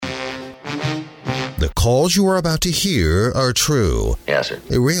The calls you are about to hear are true. Yes, sir.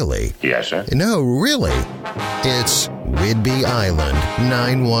 Really? Yes, sir. No, really. It's Whidbey Island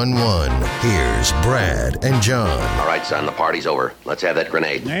 911. Here's Brad and John. All right, son, the party's over. Let's have that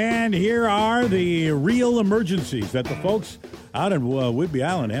grenade. And here are the real emergencies that the folks out in Whidbey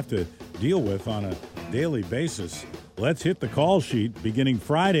Island have to deal with on a daily basis. Let's hit the call sheet beginning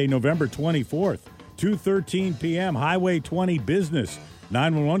Friday, November 24th, 2:13 p.m., Highway 20 business.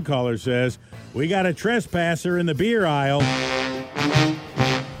 911 caller says, "We got a trespasser in the beer aisle."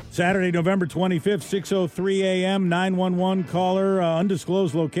 Saturday, November 25th, 6:03 a.m., 911 caller,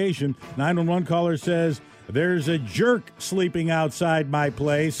 undisclosed location. 911 caller says, "There's a jerk sleeping outside my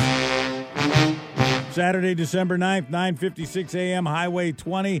place." Saturday, December 9th, 9:56 a.m., Highway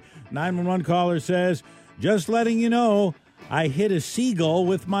 20. 911 caller says, "Just letting you know, I hit a seagull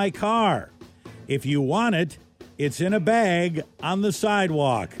with my car. If you want it, it's in a bag on the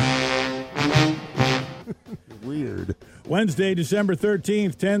sidewalk." Weird. Wednesday, December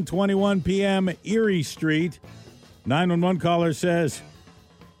 13th, 10:21 p.m., Erie Street. 911 caller says,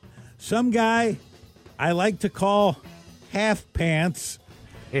 "Some guy I like to call Half Pants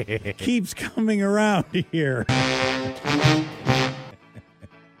keeps coming around here."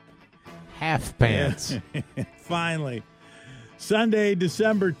 Half pants. Finally. Sunday,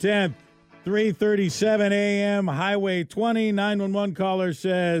 December 10th, 3:37 a.m., Highway 20. 911 caller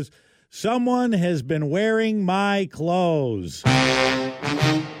says, "Someone has been wearing my clothes."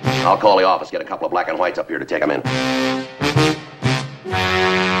 I'll call the office, get a couple of black and whites up here to take them in.